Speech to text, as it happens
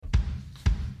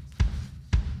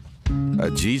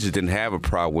Jesus didn't have a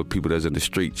problem with people that's in the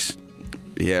streets.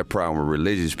 He had a problem with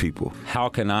religious people. How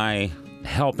can I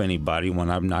help anybody when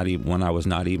I was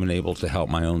not even able to help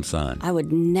my own son? I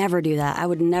would never do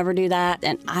that.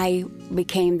 And I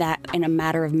became that in a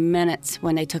matter of minutes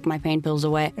when they took my pain pills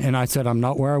away. And I said, I'm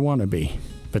not where I want to be,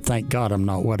 but thank God I'm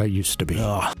not what I used to be.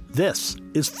 This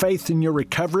is Faith in Your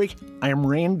Recovery. I am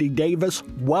Randy Davis.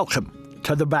 Welcome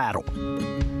to the battle.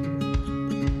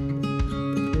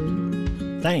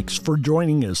 Thanks for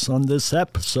joining us on this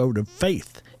episode of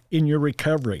Faith in Your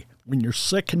Recovery. When you're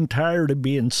sick and tired of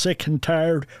being sick and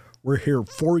tired, we're here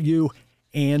for you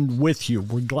and with you.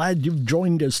 We're glad you've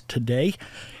joined us today.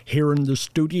 Here in the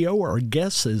studio, our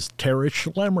guest is Tara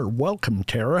Schlemmer. Welcome,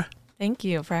 Tara. Thank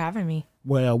you for having me.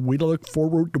 Well, we look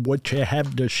forward to what you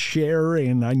have to share,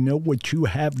 and I know what you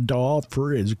have to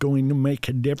offer is going to make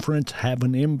a difference, have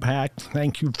an impact.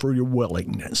 Thank you for your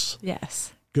willingness.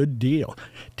 Yes. Good deal.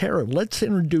 Tara, let's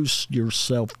introduce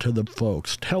yourself to the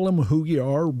folks. Tell them who you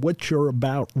are, what you're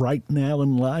about right now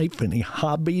in life, any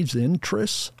hobbies,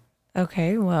 interests.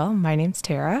 Okay, well, my name's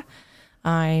Tara.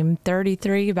 I'm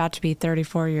 33, about to be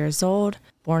 34 years old,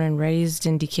 born and raised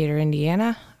in Decatur,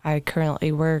 Indiana. I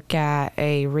currently work at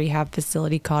a rehab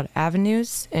facility called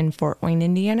Avenues in Fort Wayne,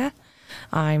 Indiana.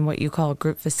 I'm what you call a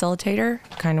group facilitator,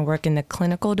 kind of work in the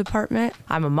clinical department.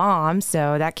 I'm a mom,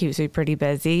 so that keeps me pretty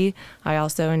busy. I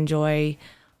also enjoy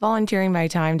volunteering my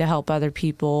time to help other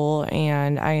people,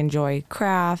 and I enjoy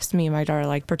crafts. Me and my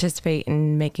daughter participate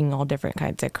in making all different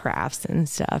kinds of crafts and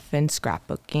stuff, and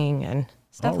scrapbooking and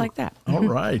stuff like that. All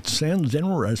right. Sounds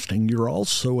interesting. You're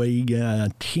also a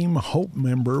Team Hope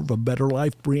member of A Better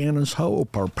Life Brianna's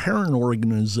Hope, our parent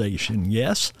organization,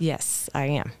 yes? Yes, I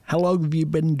am. How long have you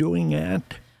been doing that?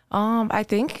 I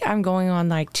think I'm going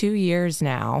on 2 years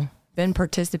now. Been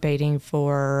participating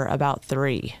for about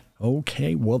 3.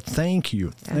 Okay, well, thank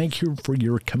you. Thank you for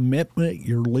your commitment,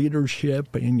 your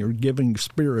leadership, and your giving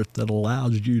spirit that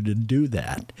allows you to do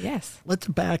that. Yes. Let's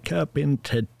back up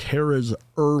into Tara's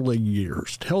early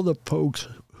years. Tell the folks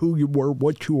who you were,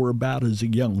 what you were about as a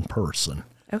young person.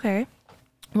 Okay.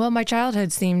 Well, my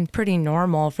childhood seemed pretty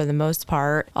normal for the most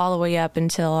part, all the way up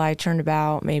until I turned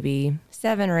about maybe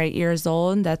 7 or 8 years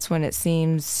old. That's when it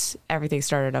seems everything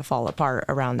started to fall apart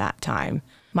around that time.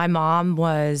 My mom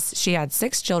she had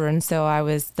 6 children, so I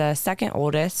was the second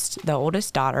oldest, the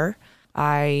oldest daughter.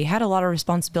 I had a lot of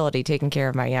responsibility taking care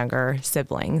of my younger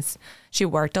siblings. She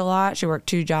worked a lot. She worked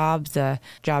 2 jobs, a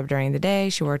job during the day.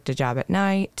 She worked a job at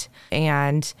night.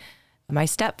 And my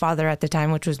stepfather at the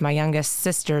time, which was my youngest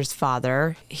sister's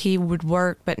father, he would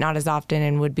work, but not as often,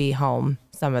 and would be home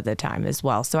some of the time as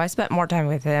well. So I spent more time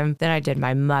with him than I did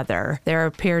my mother. There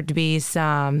appeared to be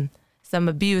some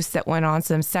abuse that went on,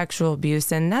 some sexual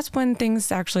abuse, and that's when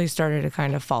things actually started to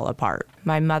kind of fall apart.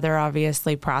 My mother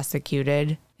obviously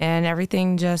prosecuted, and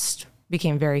everything just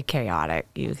became very chaotic,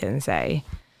 you can say.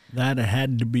 That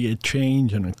had to be a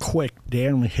change and a quick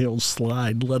downhill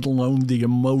slide, let alone the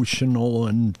emotional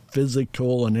and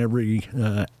physical and every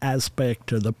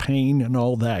aspect of the pain and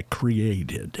all that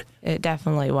created. It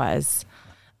definitely was.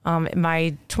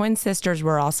 My twin sisters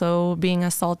were also being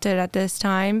assaulted at this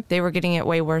time. They were getting it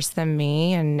way worse than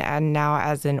me. And now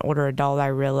as an older adult, I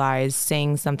realized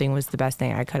saying something was the best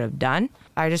thing I could have done.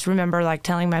 I just remember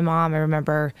telling my mom. I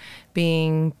remember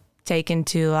being taken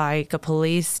to a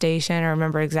police station. I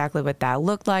remember exactly what that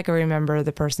looked like. I remember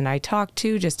the person I talked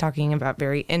to just talking about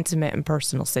very intimate and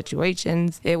personal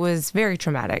situations. It was very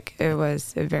traumatic. It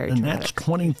was very traumatic. And that's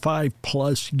 25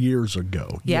 plus years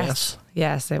ago. Yes.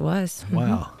 Yes, it was.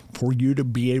 Wow. For you to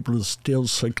be able to still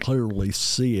so clearly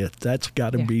see it, that's got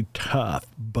to be tough.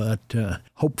 But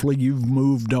hopefully you've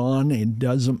moved on. It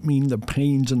doesn't mean the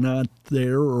pain's not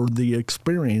there or the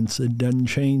experience. It doesn't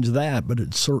change that, but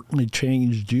it certainly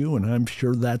changed you. And I'm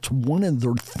sure that's one of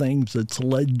the things that's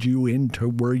led you into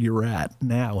where you're at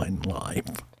now in life.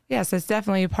 Yes, it's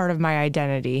definitely a part of my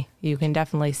identity. You can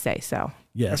definitely say so.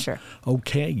 Yes. For sure.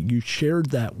 Okay, you shared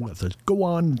that with us. Go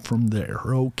on from there,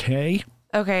 okay?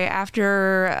 Okay,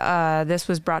 after this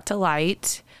was brought to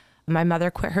light, my mother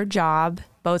quit her job,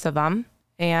 both of them,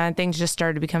 and things just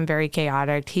started to become very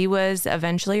chaotic. He was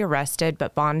eventually arrested,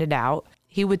 but bonded out.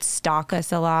 He would stalk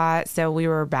us a lot, so we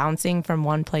were bouncing from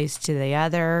one place to the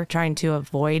other, trying to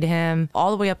avoid him,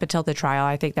 all the way up until the trial.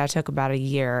 I think that took about a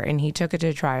year, and he took it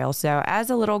to trial. So as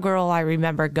a little girl, I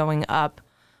remember going up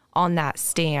on that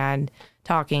stand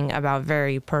talking about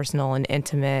very personal and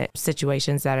intimate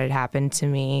situations that had happened to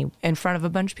me in front of a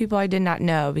bunch of people I did not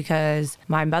know, because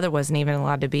my mother wasn't even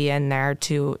allowed to be in there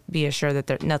to be assured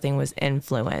that nothing was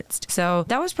influenced. So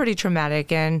that was pretty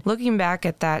traumatic. And looking back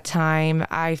at that time,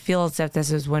 I feel as if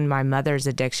this is when my mother's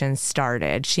addiction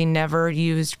started. She never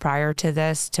used prior to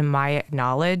this, to my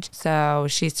knowledge. So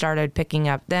she started picking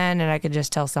up then, and I could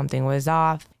just tell something was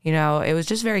off. You know, it was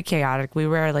just very chaotic. We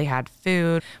rarely had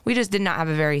food. We just did not have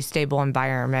a very stable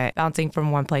environment, bouncing from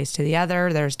one place to the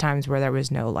other. There's times where there was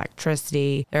no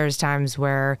electricity. There's times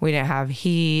where we didn't have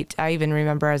heat. I even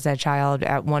remember as a child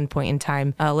at one point in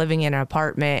time living in an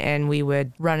apartment, and we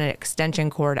would run an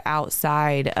extension cord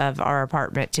outside of our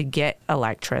apartment to get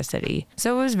electricity.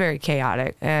 So it was very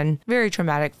chaotic and very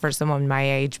traumatic for someone my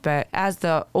age. But as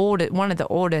one of the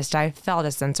oldest, I felt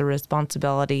a sense of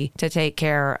responsibility to take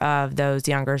care of those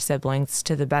younger siblings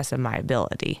to the best of my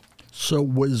ability. So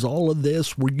was all of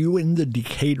this, were you in the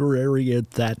Decatur area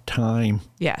at that time?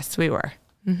 Yes, we were.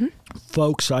 Mm-hmm.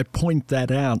 Folks, I point that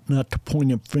out not to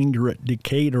point a finger at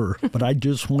Decatur, but I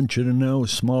just want you to know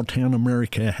small town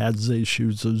America has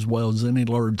issues as well as any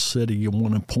large city you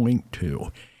want to point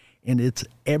to. And it's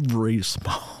every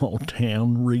small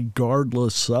town,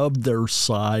 regardless of their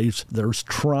size. There's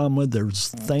trauma. There's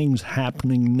things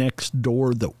happening next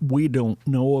door that we don't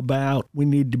know about. We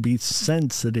need to be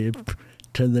sensitive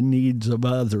to the needs of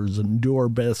others and do our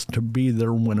best to be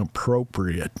there when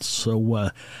appropriate.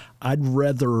 So I'd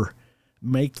rather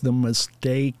make the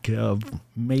mistake of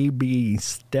maybe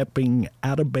stepping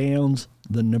out of bounds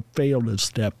than to fail to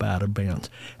step out of bounds.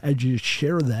 As you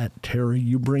share that, Terry,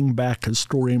 you bring back a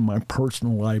story in my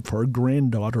personal life. Our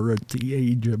granddaughter at the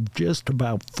age of just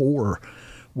about 4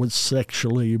 was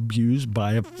sexually abused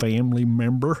by a family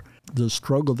member. The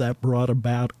struggle that brought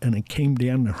about, and it came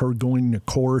down to her going to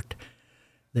court.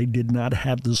 They did not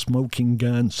have the smoking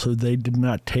gun, so they did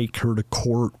not take her to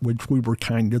court, which we were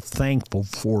kind of thankful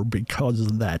for because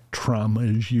of that trauma,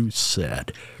 as you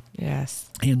said. Yes.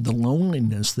 And the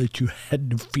loneliness that you had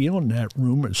to feel in that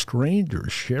room as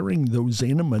strangers, sharing those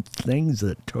intimate things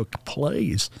that took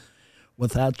place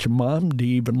without your mom to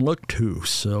even look to.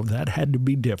 So that had to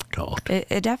be difficult.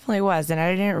 It definitely was. And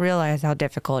I didn't realize how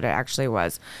difficult it actually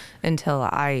was until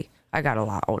I got a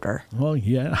lot older. Well,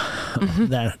 yeah,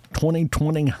 that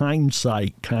 20/20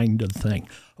 hindsight kind of thing.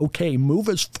 Okay, move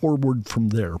us forward from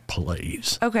there,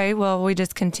 please. Okay, well, we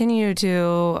just continue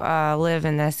to live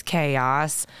in this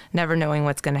chaos, never knowing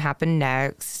what's going to happen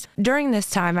next. During this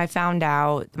time, I found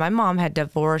out my mom had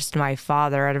divorced my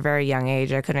father at a very young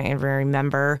age. I couldn't even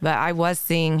remember, but I was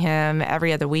seeing him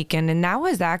every other weekend, and that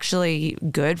was actually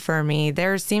good for me.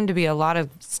 There seemed to be a lot of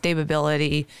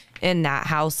stability in that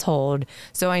household,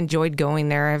 so I enjoyed going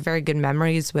there. I have very good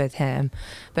memories with him.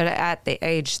 But at the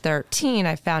age 13,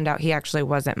 I found out he actually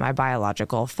wasn't my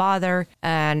biological father,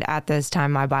 and at this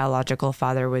time my biological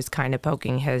father was kind of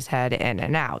poking his head in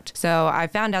and out. So I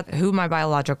found out who my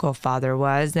biological father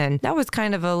was, and that was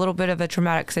kind of a little bit of a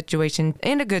traumatic situation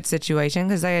and a good situation,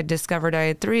 because I had discovered I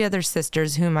had 3 other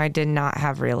sisters whom I did not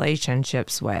have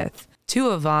relationships with. 2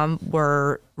 of them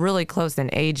were really close in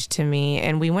age to me,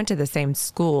 and we went to the same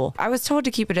school. I was told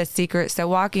to keep it a secret, so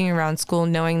walking around school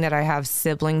knowing that I have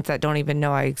siblings that don't even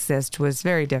know I exist was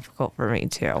very difficult for me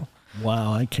too.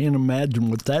 Wow, I can't imagine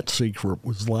what that secret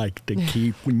was like to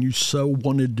keep when you so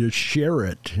wanted to share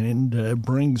it and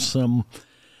bring some,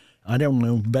 I don't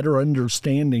know, better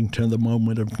understanding to the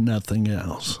moment if nothing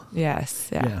else. Yes.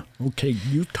 Yeah. Okay,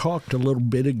 you talked a little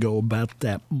bit ago about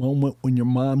that moment when your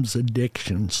mom's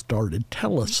addiction started.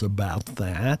 Tell us about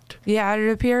that. Yeah,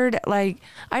 it appeared like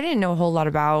I didn't know a whole lot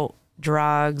about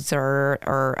drugs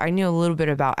or I knew a little bit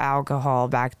about alcohol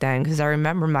back then, because I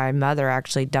remember my mother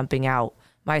actually dumping out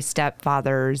my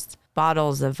stepfather's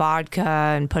bottles of vodka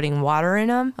and putting water in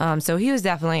them. So he was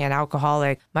definitely an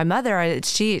alcoholic. My mother,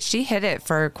 she hid it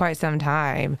for quite some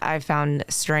time. I found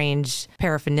strange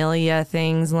paraphernalia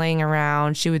things laying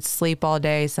around. She would sleep all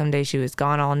day. Some days she was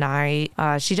gone all night.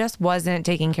 She just wasn't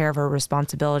taking care of her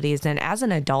responsibilities. And as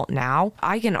an adult now,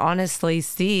 I can honestly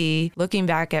see, looking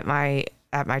back at my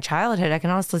childhood, I can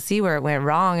honestly see where it went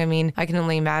wrong. I mean, I can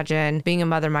only imagine being a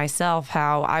mother myself,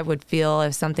 how I would feel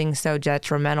if something so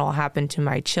detrimental happened to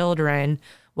my children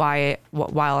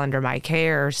while under my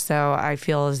care. So I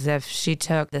feel as if she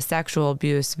took the sexual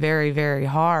abuse very, very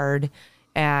hard,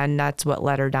 and that's what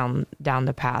led her down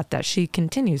the path that she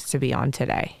continues to be on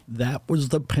today. That was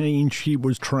the pain she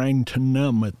was trying to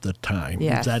numb at the time.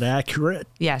 Yes. Is that accurate?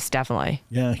 Yes, definitely.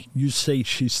 Yeah, you say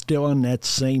she's still on that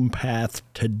same path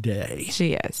today.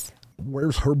 She is.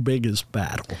 Where's her biggest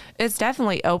battle? It's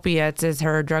definitely opiates is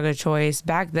her drug of choice.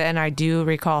 Back then, I do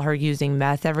recall her using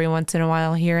meth every once in a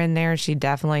while here and there. She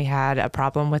definitely had a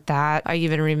problem with that. I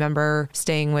even remember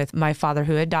staying with my father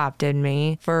who adopted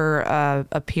me for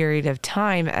a period of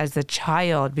time as a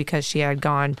child because she had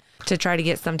gone to try to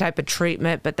get some type of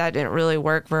treatment, but that didn't really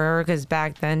work for her because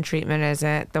back then treatment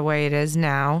isn't the way it is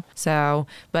now. So,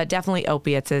 but definitely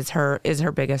opiates is her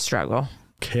biggest struggle.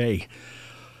 Okay.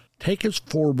 Take us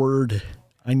forward.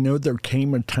 I know there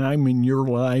came a time in your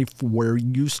life where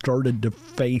you started to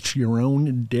face your own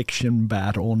addiction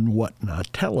battle and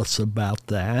whatnot. Tell us about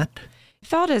that. It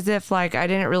felt as if like I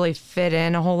didn't really fit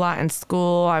in a whole lot in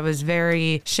school. I was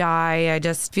very shy. I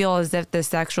just feel as if the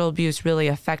sexual abuse really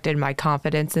affected my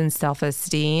confidence and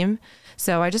self-esteem.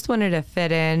 So I just wanted to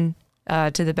fit in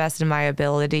to the best of my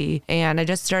ability. And I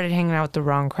just started hanging out with the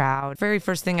wrong crowd. Very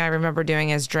first thing I remember doing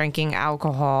is drinking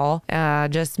alcohol,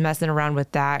 just messing around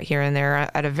with that here and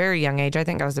there at a very young age. I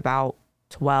think I was about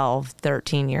 12,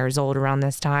 13 years old around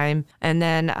this time. And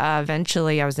then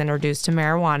eventually I was introduced to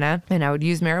marijuana, and I would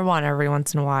use marijuana every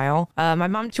once in a while. My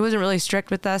mom, she wasn't really strict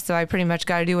with us, so I pretty much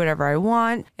got to do whatever I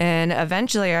want. And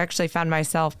eventually I actually found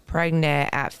myself pregnant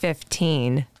at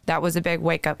 15. That was a big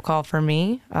wake-up call for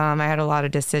me. I had a lot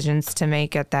of decisions to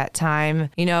make at that time.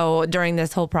 You know, during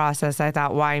this whole process, I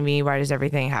thought, why me? Why does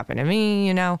everything happen to me?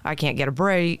 You know, I can't get a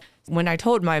break. When I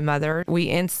told my mother, we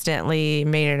instantly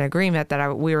made an agreement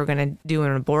that we were going to do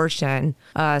an abortion.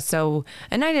 And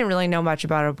I didn't really know much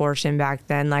about abortion back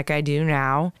then like I do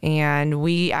now. And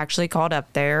we actually called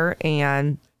up there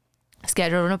and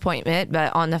scheduled an appointment,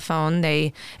 but on the phone,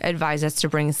 they advised us to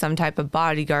bring some type of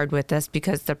bodyguard with us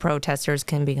because the protesters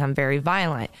can become very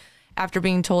violent. After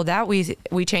being told that,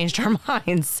 we changed our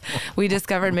minds. We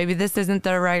discovered maybe this isn't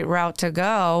the right route to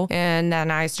go. And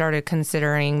then I started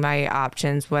considering my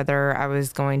options, whether I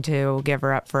was going to give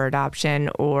her up for adoption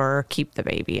or keep the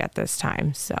baby at this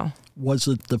time. So. Was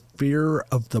it the fear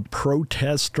of the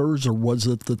protesters, or was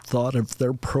it the thought if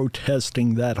they're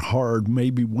protesting that hard,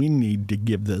 maybe we need to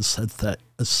give this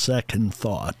a second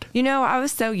thought? You know, I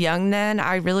was so young then.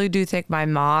 I really do think my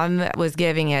mom was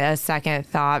giving it a second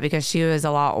thought because she was a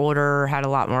lot older, had a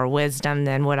lot more wisdom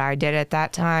than what I did at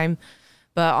that time.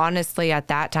 But honestly, at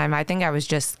that time, I think I was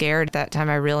just scared. At that time,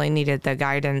 I really needed the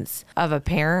guidance of a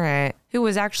parent who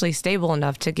was actually stable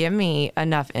enough to give me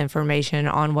enough information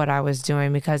on what I was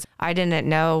doing because I didn't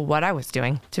know what I was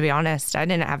doing, to be honest. I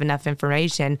didn't have enough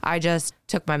information. I just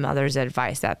took my mother's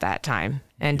advice at that time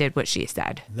and did what she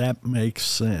said. That makes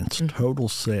sense. Total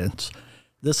sense.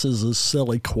 This is a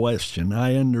silly question.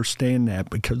 I understand that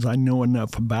because I know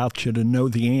enough about you to know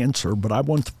the answer, but I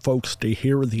want the folks to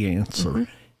hear the answer. Mm-hmm.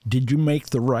 Did you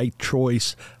make the right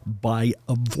choice by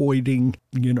avoiding,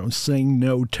 saying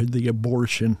no to the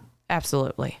abortion?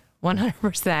 Absolutely.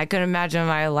 100%. I couldn't imagine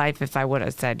my life if I would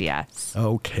have said yes.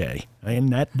 Okay. And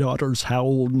that daughter's how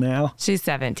old now? She's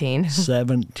 17.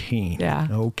 17. Yeah.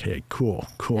 Okay, cool.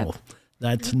 Yep.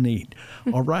 That's neat.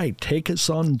 All right, take us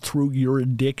on through your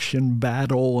addiction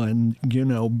battle and,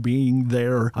 being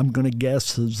there, I'm going to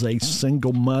guess, as a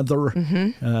single mother.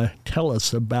 Mm-hmm. Tell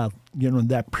us about,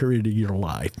 that period of your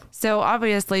life. So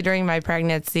obviously during my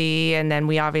pregnancy, and then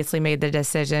we obviously made the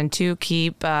decision to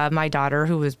keep my daughter,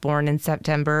 who was born in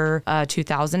September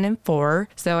 2004.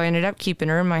 So I ended up keeping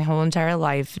her. My whole entire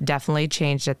life definitely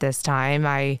changed at this time.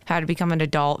 I had to become an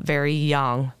adult very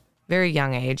young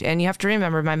age. And you have to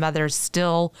remember, my mother's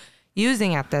still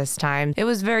using at this time. It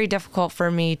was very difficult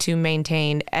for me to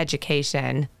maintain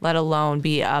education, let alone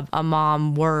be a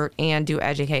mom, work, and do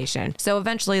education. So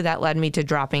eventually that led me to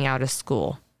dropping out of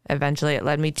school. Eventually it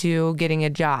led me to getting a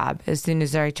job. As soon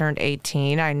as I turned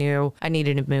 18, I knew I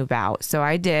needed to move out. So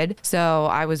I did. So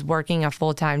I was working a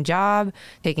full-time job,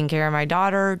 taking care of my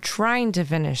daughter, trying to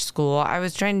finish school. I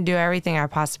was trying to do everything I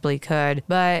possibly could,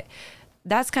 but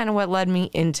that's kind of what led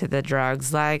me into the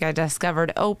drugs. Like, I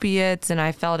discovered opiates, and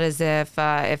I felt as if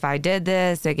I did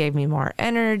this, it gave me more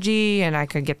energy and I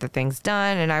could get the things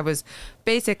done. And I was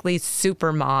basically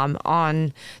super mom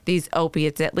on these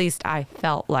opiates. At least I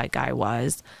felt like I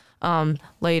was.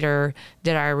 Later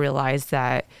did I realize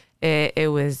that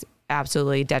it was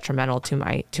absolutely detrimental to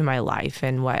my life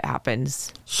and what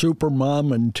happens. Super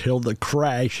mom until the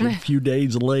crash a few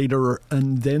days later,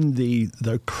 and then the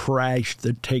crash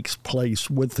that takes place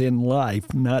within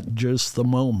life, not just the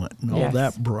moment and all Yes.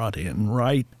 that brought in,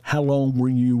 right? How long were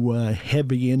you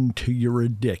heavy into your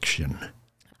addiction?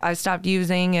 I stopped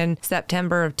using in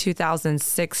September of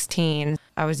 2016.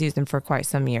 I was using for quite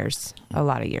some years, a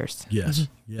lot of years. Yes.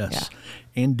 Yeah.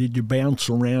 And did you bounce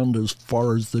around as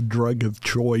far as the drug of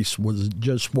choice? Was it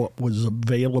just what was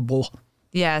available?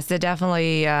 Yes, it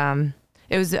definitely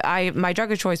My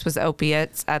drug of choice was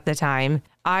opiates at the time.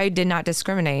 I did not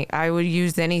discriminate. I would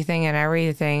use anything and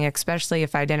everything, especially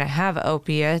if I didn't have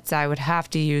opiates. I would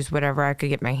have to use whatever I could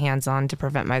get my hands on to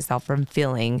prevent myself from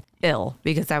feeling ill,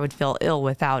 because I would feel ill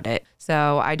without it.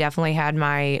 So I definitely had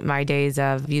my days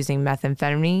of using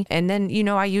methamphetamine. And then,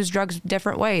 I used drugs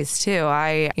different ways too.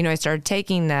 I started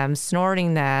taking them,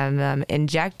 snorting them,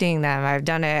 injecting them. I've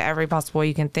done it every possible way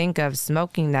you can think of,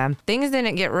 smoking them. Things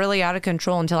didn't get really out of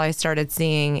control until I started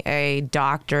seeing a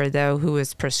doctor, though, who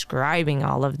was prescribing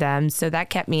all of them. So that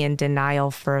kept me in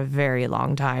denial for a very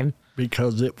long time.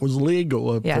 Because it was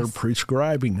legal if they're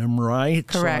prescribing them, right?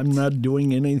 Correct. So I'm not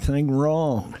doing anything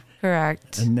wrong.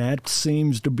 Correct. And that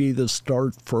seems to be the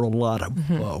start for a lot of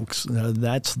folks.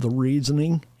 That's the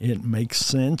reasoning. It makes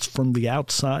sense from the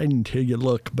outside until you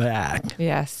look back.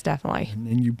 Yes, definitely. And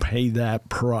then you pay that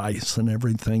price and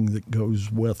everything that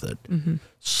goes with it. Mm-hmm.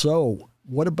 So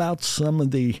what about some of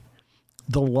the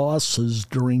losses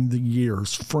during the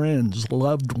years, friends,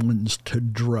 loved ones to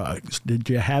drugs? Did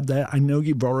you have that? I know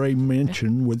you've already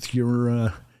mentioned with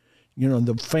your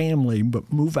the family,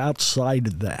 but move outside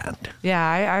of that.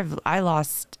 Yeah, I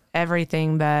lost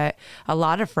everything, but a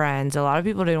lot of friends. A lot of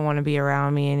people didn't want to be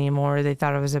around me anymore. They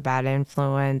thought I was a bad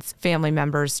influence. Family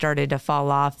members started to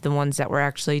fall off, the ones that were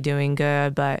actually doing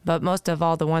good. But most of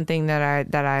all, the one thing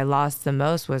that I lost the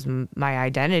most was my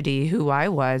identity, who I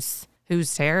was. Who's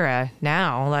Sarah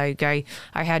now? Like I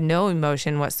had no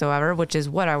emotion whatsoever, which is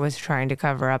what I was trying to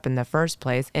cover up in the first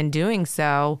place. In doing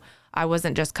so, I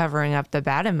wasn't just covering up the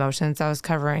bad emotions, I was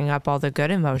covering up all the good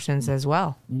emotions as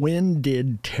well. When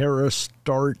did Tara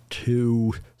start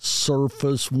to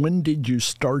surface? When did you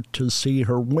start to see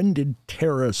her? When did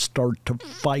Tara start to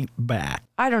fight back?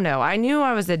 I don't know. I knew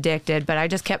I was addicted, but I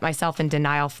just kept myself in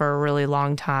denial for a really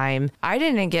long time. I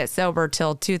didn't get sober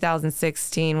till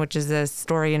 2016, which is a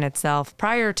story in itself.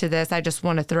 Prior to this, I just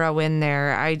want to throw in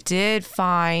there, I did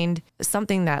find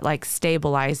something that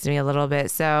stabilized me a little bit.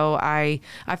 So I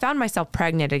found myself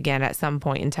pregnant again at some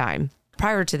point in time.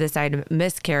 Prior to this, I had a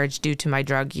miscarriage due to my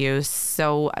drug use.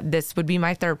 So this would be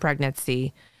my third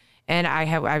pregnancy. And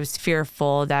I was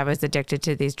fearful that I was addicted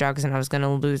to these drugs and I was going to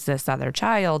lose this other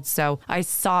child. So I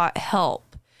sought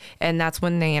help. And that's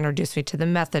when they introduced me to the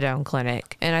methadone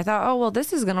clinic. And I thought, oh, well,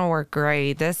 this is going to work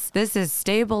great. This has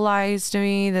stabilized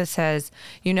me. This has,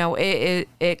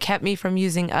 it kept me from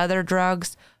using other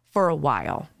drugs for a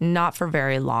while. Not for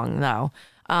very long, though.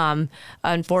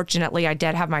 Unfortunately, I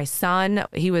did have my son.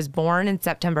 He was born in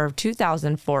September of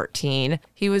 2014.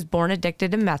 He was born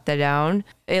addicted to methadone.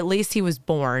 At least he was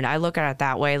born. I look at it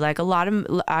that way.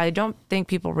 I don't think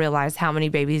people realize how many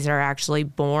babies are actually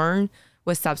born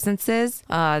with substances.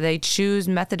 They choose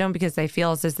methadone because they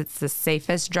feel as if it's the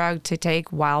safest drug to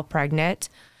take while pregnant.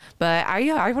 But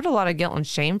I put a lot of guilt and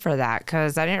shame for that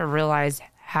because I didn't realize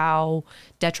how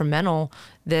detrimental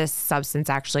this substance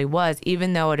actually was,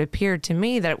 even though it appeared to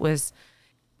me that it was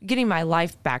getting my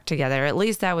life back together. At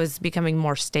least I was becoming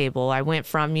more stable. I went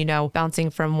from,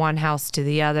 bouncing from one house to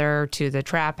the other, to the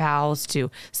trap house, to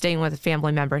staying with a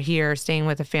family member here, staying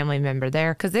with a family member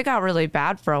there, because it got really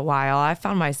bad for a while. I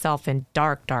found myself in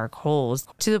dark, dark holes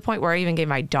to the point where I even gave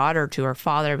my daughter to her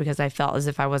father because I felt as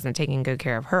if I wasn't taking good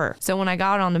care of her. So when I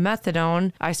got on the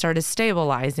methadone, I started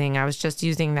stabilizing. I was just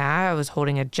using that. I was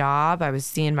holding a job. I was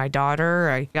seeing my daughter.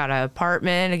 I got an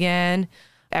apartment again.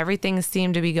 Everything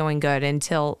seemed to be going good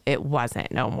until it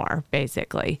wasn't no more,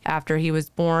 basically. After he was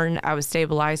born, I was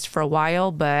stabilized for a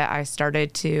while, but I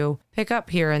started to pick up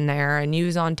here and there and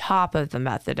use on top of the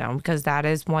methadone because that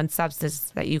is one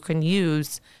substance that you can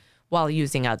use while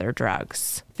using other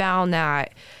drugs. Found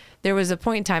that there was a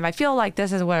point in time, I feel like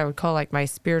this is what I would call my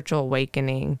spiritual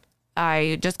awakening.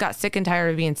 I just got sick and tired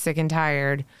of being sick and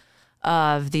tired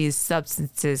of these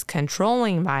substances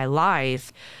controlling my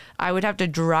life. I would have to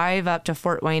drive up to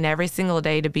Fort Wayne every single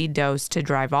day to be dosed, to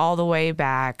drive all the way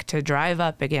back, to drive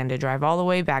up again, to drive all the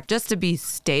way back, just to be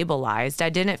stabilized. I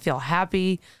didn't feel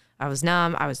happy. I was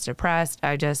numb. I was depressed.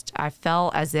 I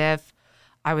felt as if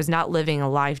I was not living a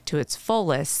life to its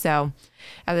fullest. So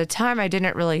at the time, I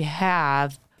didn't really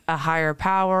have a higher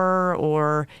power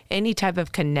or any type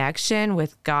of connection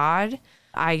with God.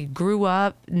 I grew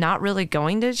up not really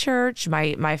going to church.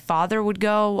 My father would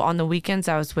go on the weekends.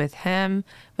 I was with him,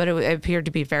 but it appeared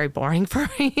to be very boring for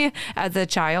me as a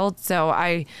child. So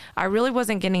I really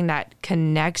wasn't getting that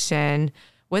connection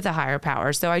with a higher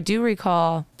power. So I do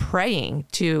recall praying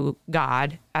to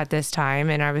God at this time.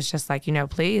 And I was just like,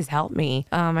 please help me.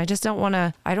 I don't want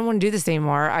to do this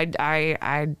anymore.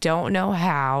 I don't know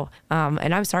how.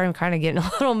 And I'm sorry, I'm kind of getting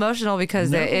a little emotional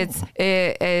because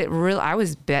it really, I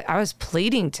was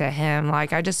pleading to him.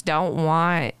 I just don't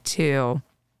want to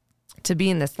to be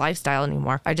in this lifestyle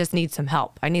anymore. I just need some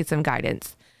help. I need some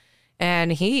guidance.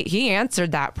 And he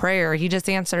answered that prayer. He just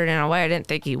answered it in a way I didn't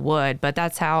think he would, but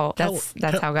that's how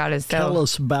how God is. Tell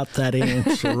us about that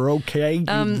answer, okay?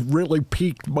 You really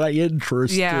piqued my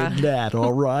interest in that,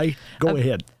 all right? Go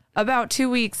ahead. About 2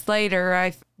 weeks later,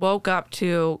 I woke up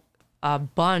to a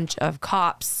bunch of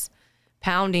cops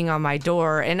pounding on my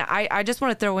door. And I just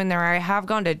want to throw in there, I have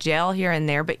gone to jail here and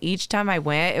there, but each time I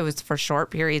went, it was for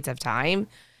short periods of time.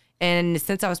 And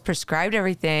since I was prescribed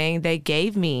everything, they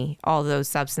gave me all those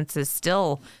substances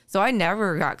still. So I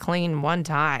never got clean one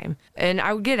time. And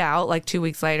I would get out like 2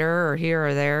 weeks later or here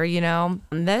or there, you know.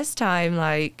 And this time,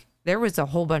 like, there was a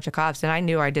whole bunch of cops and I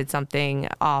knew I did something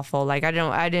awful. Like,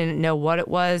 I didn't know what it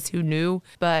was, who knew,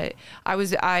 but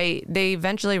they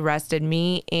eventually arrested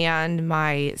me and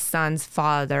my son's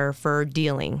father for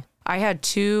dealing. I had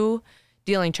 2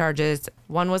 dealing charges.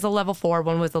 One was a level 4,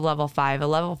 one was a level 5. A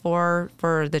level 4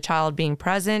 for the child being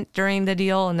present during the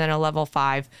deal, and then a level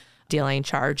 5 dealing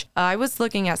charge. I was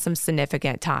looking at some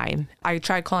significant time. I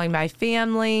tried calling my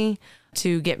family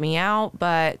to get me out,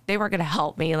 but they weren't going to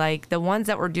help me. Like, the ones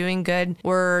that were doing good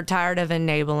were tired of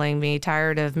enabling me,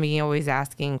 tired of me always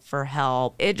asking for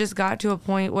help. It just got to a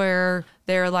point where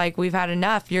they're like, we've had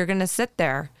enough. You're going to sit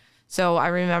there. So I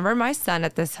remember my son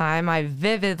at this time. I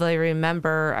vividly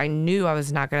remember I knew I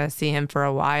was not going to see him for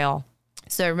a while.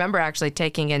 So I remember actually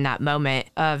taking in that moment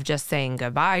of just saying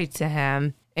goodbye to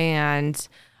him. And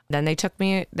then they took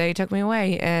me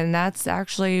away. And that's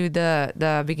actually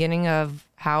the beginning of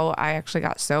how I actually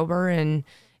got sober and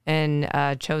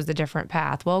chose a different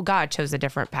path. Well, God chose a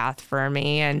different path for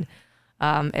me. And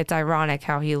it's ironic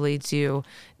how he leads you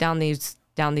down these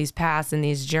paths and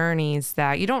these journeys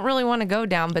that you don't really want to go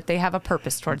down, but they have a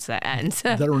purpose towards the end.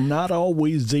 They're not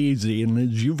always easy. And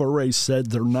as you've already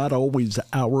said, they're not always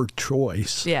our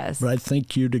choice. Yes. But I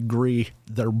think you'd agree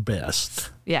they're best.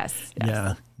 Yes.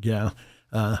 Yeah.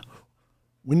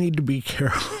 We need to be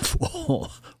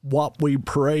careful what we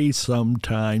pray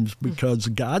sometimes, because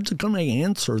God's going to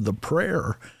answer the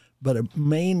prayer, but it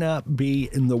may not be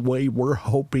in the way we're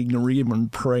hoping or even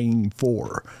praying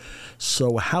for.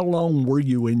 So how long were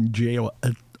you in jail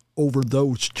over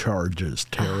those charges,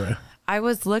 Tara? I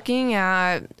was looking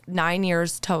at 9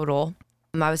 years total.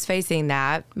 I was facing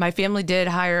that. My family did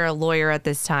hire a lawyer at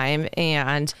this time.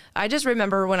 And I just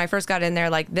remember when I first got in there,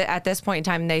 like at this point in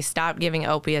time, they stopped giving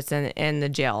opiates in the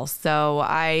jail. So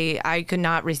I could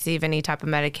not receive any type of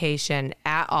medication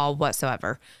at all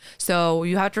whatsoever. So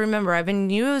you have to remember, I've been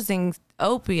using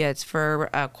opiates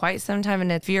for quite some time,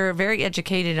 and if you're very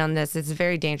educated on this, it's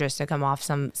very dangerous to come off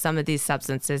some of these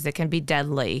substances. It can be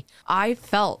deadly. I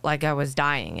felt like I was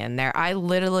dying in there. I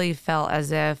literally felt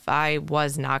as if I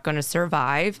was not going to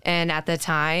survive, and at the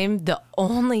time the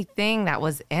only thing that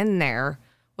was in there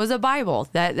was a Bible.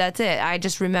 That's it. I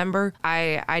just remember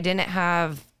I didn't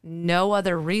have no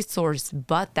other resource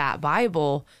but that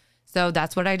Bible. So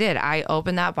that's what I did. I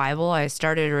opened that Bible, I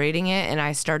started reading it, and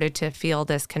I started to feel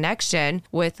this connection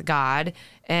with God,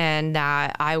 and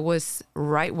that I was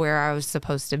right where I was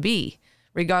supposed to be.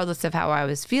 Regardless of how I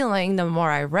was feeling, the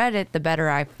more I read it, the better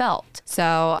I felt.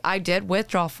 So I did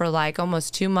withdraw for like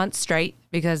almost 2 months straight,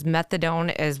 because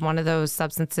methadone is one of those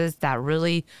substances that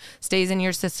really stays in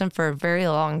your system for a very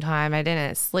long time. I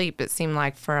didn't sleep, it seemed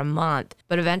like, for a month,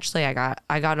 but eventually I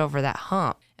got over that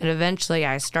hump. And eventually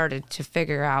I started to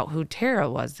figure out who Tara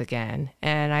was again.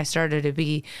 And I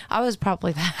was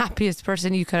probably the happiest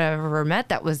person you could have ever met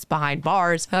that was behind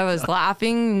bars. I was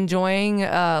laughing, enjoying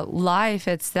life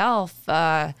itself.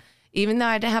 Even though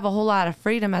I didn't have a whole lot of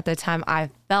freedom at the time, I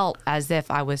felt as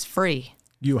if I was free.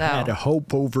 You had a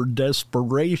hope over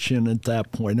desperation at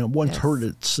that point. I once heard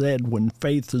it said, when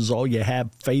faith is all you have,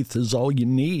 faith is all you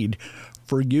need.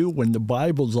 For you, when the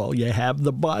Bible's all you have,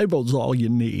 the Bible's all you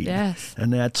need. Yes.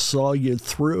 And that saw you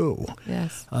through.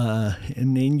 Yes.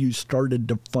 And then you started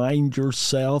to find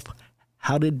yourself.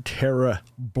 How did Tara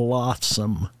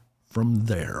blossom from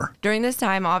there? During this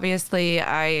time, obviously,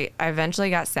 I eventually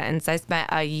got sentenced. I spent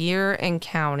a year in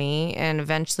county, and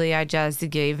eventually I just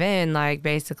gave in. Like,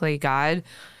 basically, God,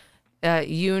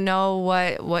 you know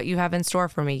what you have in store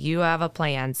for me. You have a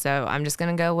plan, so I'm just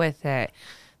going to go with it.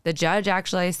 The judge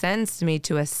actually sentenced me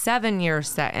to a 7-year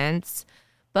sentence,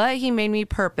 but he made me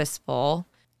purposeful.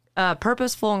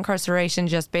 Purposeful incarceration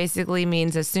just basically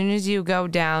means as soon as you go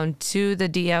down to the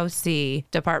DOC,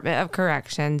 Department of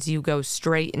Corrections, you go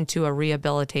straight into a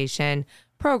rehabilitation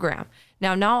program.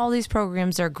 Now, not all these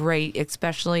programs are great,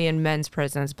 especially in men's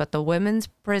prisons, but the women's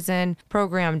prison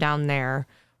program down there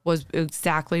was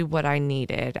exactly what I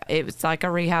needed. It was like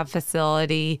a rehab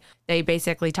facility. They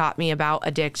basically taught me about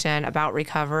addiction, about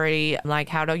recovery, like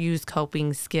how to use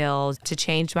coping skills to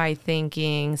change my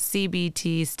thinking,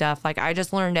 CBT stuff. Like I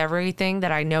just learned everything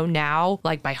that I know now,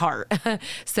 like by heart.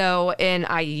 So, and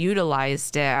I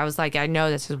utilized it. I was like, I know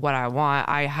this is what I want.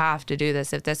 I have to do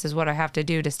this. If this is what I have to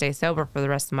do to stay sober for the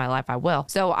rest of my life, I will.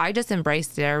 So I just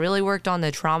embraced it. I really worked on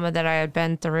the trauma that I had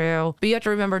been through. But you have to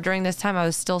remember during this time, I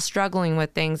was still struggling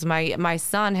with things. My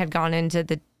son had gone into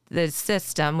the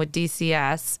system with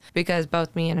DCS because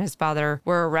both me and his father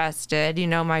were arrested. You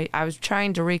know, I was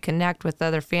trying to reconnect with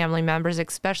other family members,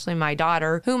 especially my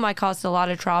daughter, whom I caused a lot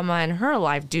of trauma in her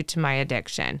life due to my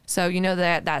addiction. So, you know,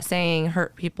 that saying,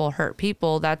 hurt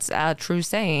people, that's a true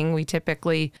saying. We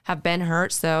typically have been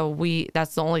hurt. So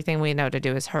that's the only thing we know to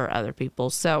do is hurt other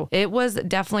people. So it was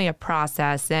definitely a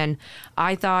process. And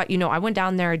I thought, you know, I went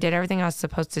down there, did everything I was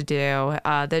supposed to do.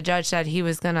 The judge said he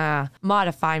was going to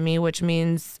modify me, which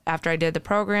means after I did the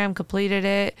program, completed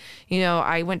it, you know,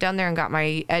 I went down there and got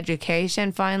my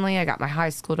education finally. I got my high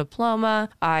school diploma.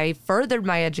 I furthered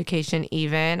my education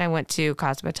even. I went to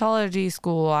cosmetology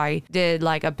school. I did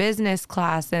like a business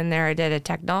class in there. I did a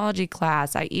technology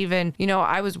class. I even, you know,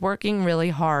 I was working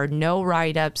really hard, no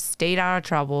write-ups, stayed out of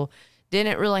trouble.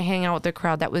 Didn't really hang out with the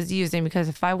crowd that was using because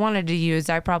if I wanted to use,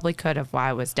 I probably could have while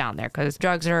I was down there because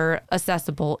drugs are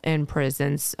accessible in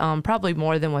prisons, probably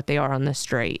more than what they are on the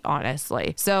street,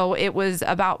 honestly. So it was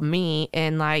about me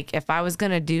and like, if I was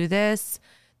going to do this,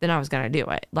 then I was going to do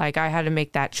it. Like I had to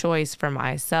make that choice for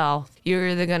myself. You're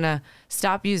either going to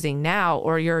stop using now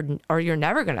or you're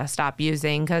never going to stop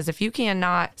using because if you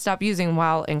cannot stop using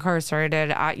while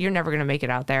incarcerated, you're never going to make it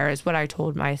out there is what I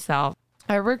told myself.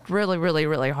 I worked really, really,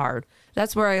 really hard.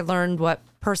 That's where I learned what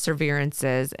perseverance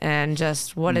is and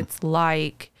just what it's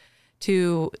like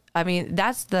to, I mean,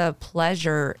 that's the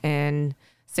pleasure in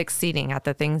succeeding at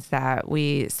the things that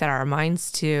we set our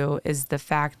minds to is the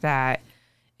fact that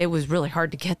it was really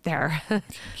hard to get there.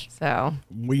 So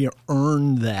we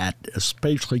earned that,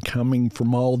 especially coming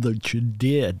from all that you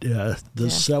did, the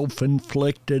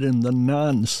self-inflicted and the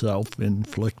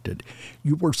non-self-inflicted.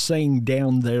 You were saying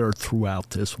down there throughout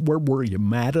this, where were you,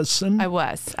 Madison? I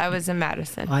was in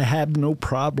Madison. I have no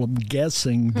problem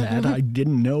guessing that. I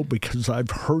didn't know because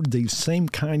I've heard these same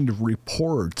kind of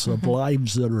reports of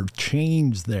lives that are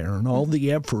changed there and all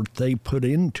the effort they put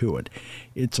into it.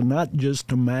 It's not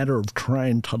just a matter of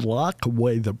trying to lock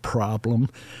away the problem.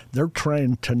 They're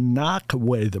trying to knock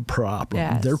away the problem.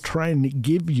 Yes. They're trying to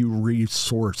give you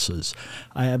resources.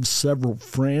 I have several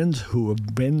friends who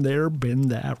have been there, been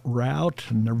that route,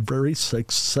 and they're very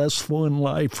successful in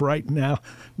life right now.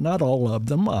 Not all of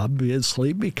them,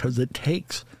 obviously, because it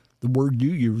takes, the word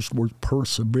you used was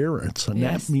perseverance, and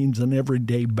that means an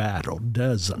everyday battle,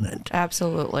 doesn't it?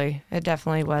 Absolutely. It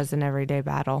definitely was an everyday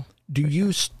battle. Do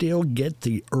you still get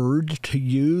the urge to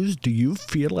use? Do you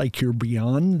feel like you're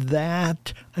beyond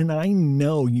that? And I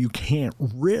know you can't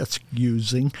risk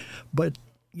using, but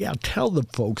yeah, tell the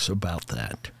folks about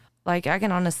that. Like, I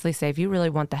can honestly say, if you really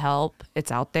want the help,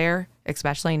 it's out there,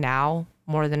 especially now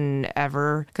more than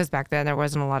ever, because back then there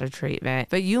wasn't a lot of treatment.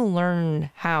 But you learn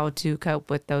how to cope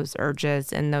with those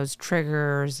urges and those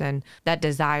triggers and that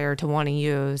desire to want to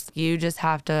use. You just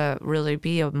have to really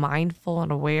be mindful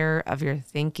and aware of your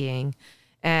thinking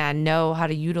and know how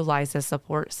to utilize a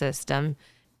support system.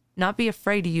 Not be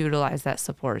afraid to utilize that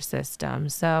support system.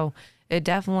 So it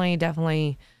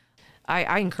definitely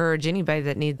I encourage anybody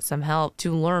that needs some help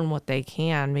to learn what they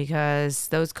can, because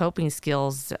those coping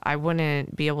skills, I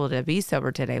wouldn't be able to be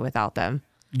sober today without them.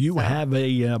 You have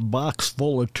a box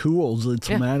full of tools. It's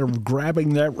a matter of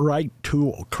grabbing that right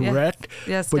tool, correct?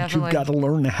 Yes, but definitely. You've got to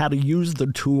learn how to use the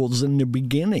tools in the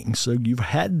beginning. So you've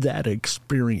had that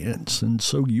experience, and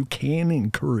so you can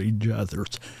encourage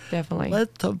others. Definitely.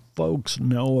 Let the folks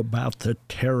know about the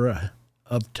Tara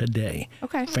of today.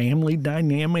 Okay. Family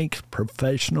dynamics,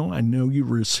 professional. I know you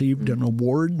received an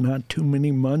award not too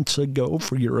many months ago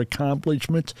for your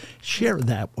accomplishments. Share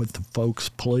that with the folks,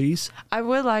 please. I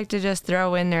would like to just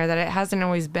throw in there that it hasn't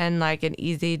always been like an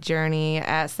easy journey.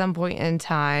 At some point in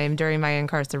time during my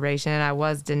incarceration, I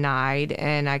was denied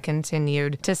and I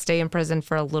continued to stay in prison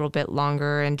for a little bit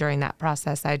longer. And during that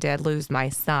process, I did lose my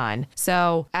son.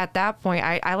 So at that point,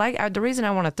 the reason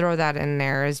I want to throw that in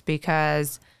there is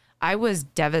because I was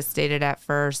devastated at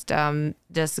first.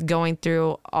 just going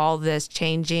through all this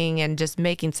changing and just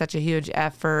making such a huge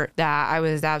effort that I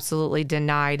was absolutely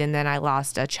denied. And then I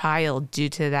lost a child due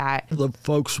to that. The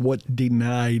folks, what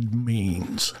denied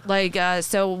means. Like,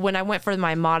 so when I went for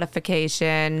my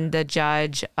modification, the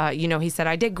judge, he said,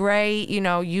 I did great.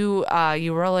 You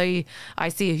really, I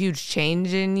see a huge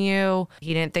change in you.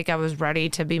 He didn't think I was ready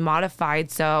to be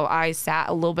modified. So I sat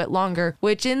a little bit longer,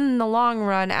 which in the long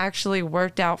run actually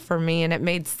worked out for me, and it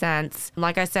made sense.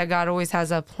 Like I said, God always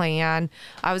has a plan.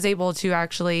 I was able to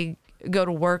actually go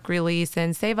to work release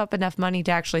and save up enough money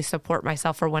to actually support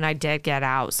myself for when I did get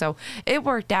out. So it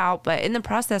worked out, but in the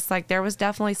process, like, there was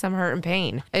definitely some hurt and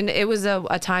pain. And it was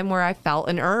a time where I felt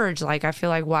an urge. Like, I feel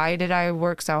like, why did I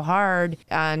work so hard?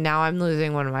 Now I'm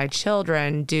losing one of my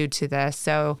children due to this.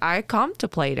 So I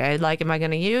contemplated, like, am I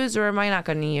going to use or am I not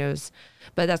going to use?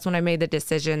 But that's when I made the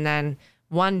decision then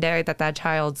one day that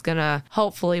child's gonna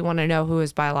hopefully want to know who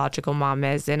his biological mom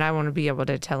is, and I want to be able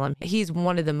to tell him. He's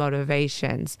one of the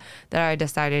motivations that I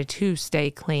decided to stay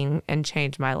clean and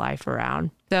change my life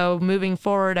around. So moving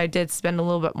forward, I did spend a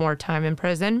little bit more time in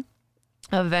prison.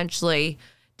 Eventually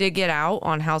did get out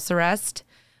on house arrest.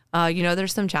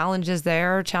 There's some challenges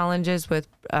there, challenges with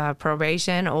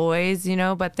probation always,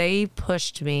 but they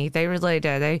pushed me. They really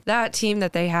did. That team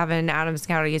that they have in Adams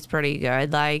County is pretty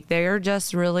good. Like, they're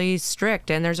just really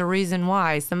strict, and there's a reason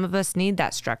why. Some of us need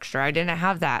that structure. I didn't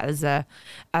have that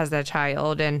as a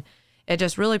child, and it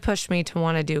just really pushed me to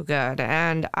want to do good.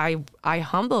 And I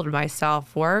humbled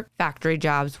myself, work factory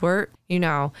jobs, work,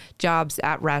 jobs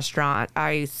at restaurant.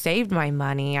 I saved my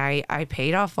money. I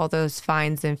paid off all those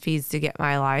fines and fees to get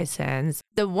my license.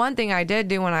 The one thing I did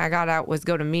do when I got out was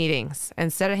go to meetings.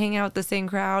 Instead of hanging out with the same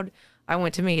crowd, I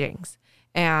went to meetings.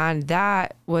 And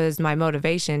that was my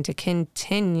motivation to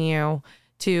continue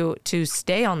to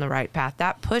stay on the right path.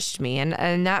 That pushed me.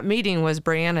 And that meeting was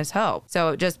Brianna's Hope. So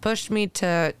it just pushed me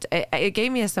it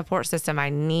gave me a support system I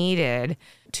needed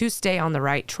to stay on the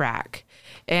right track.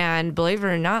 And believe it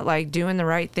or not, like, doing the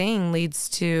right thing leads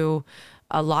to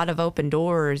a lot of open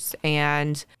doors.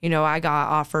 And, I got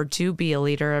offered to be a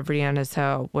leader of Brianna's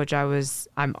Hope, which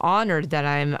I'm honored that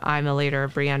I'm a leader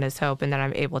of Brianna's Hope and that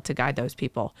I'm able to guide those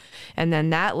people. And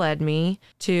then that led me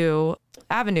to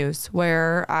Avenues,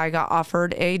 where I got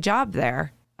offered a job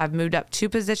there. I've moved up 2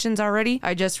 positions already.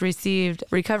 I just received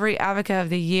Recovery Advocate of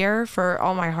the Year for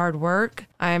all my hard work.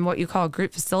 I'm what you call a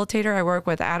group facilitator. I work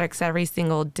with addicts every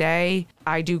single day.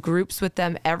 I do groups with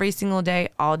them every single day,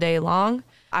 all day long.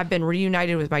 I've been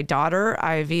reunited with my daughter.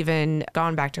 I've even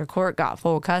gone back to court, got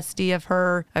full custody of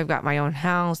her. I've got my own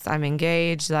house. I'm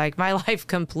engaged. Like, my life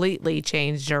completely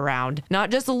changed around. Not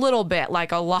just a little bit,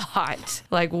 like a lot,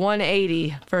 like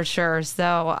 180 for sure.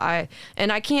 So I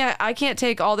can't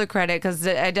take all the credit, because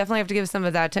I definitely have to give some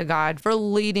of that to God for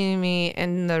leading me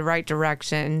in the right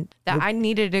direction that I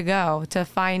needed to go to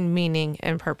find meaning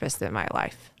and purpose in my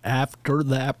life. After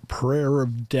that prayer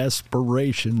of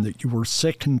desperation that you were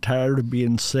sick and tired of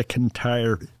being sick and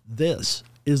tired, this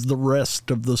is the rest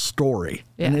of the story.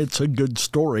 Yeah. And it's a good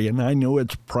story, and I know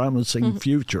it's a promising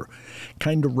future.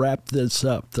 Kind of wrap this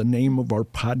up. The name of our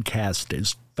podcast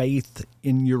is Faith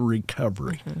in Your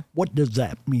Recovery. What does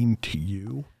that mean to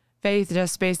you? Faith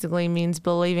just basically means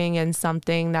believing in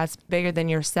something that's bigger than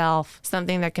yourself,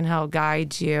 something that can help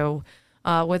guide you.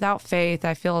 Without faith,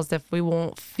 I feel as if we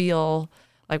won't feel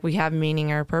like we have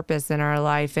meaning or purpose in our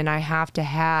life, and I have to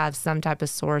have some type of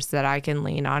source that I can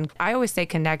lean on. I always say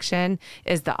connection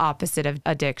is the opposite of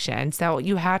addiction. So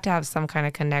you have to have some kind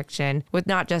of connection with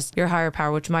not just your higher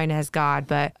power, which mine has God,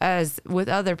 but as with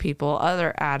other people,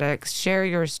 other addicts. Share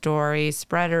your story,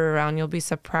 spread it around. You'll be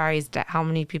surprised at how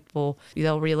many people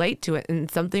they'll relate to it,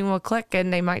 and something will click,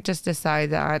 and they might just decide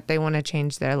that they want to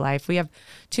change their life. We have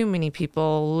too many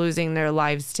people losing their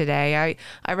lives today.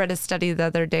 I read a study the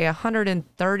other day,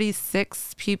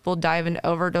 136 people die of an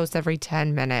overdose every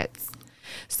 10 minutes.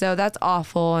 So that's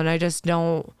awful, and I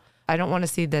don't want to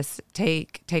see this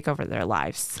take over their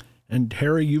lives. And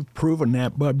Harry, you've proven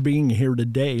that by being here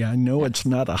today. I know it's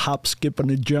not a hop, skip,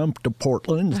 and a jump to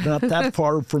Portland. It's not that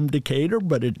far from Decatur,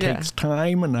 but it takes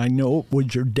time, and I know it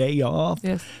was your day off.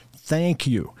 Yes. Thank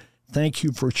you. Thank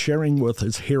you for sharing with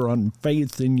us here on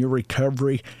Faith in Your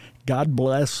Recovery. God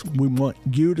bless. We want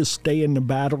you to stay in the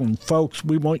battle, and folks,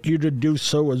 we want you to do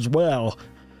so as well.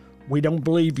 We don't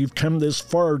believe you've come this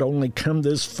far to only come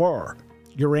this far.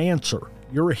 Your answer,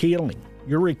 your healing,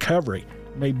 your recovery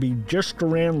may be just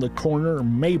around the corner, or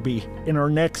maybe in our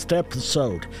next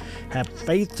episode. Have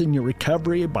faith in your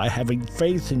recovery by having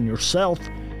faith in yourself,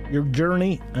 your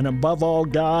journey, and above all,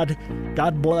 God.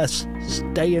 God bless.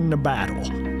 Stay in the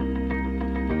battle.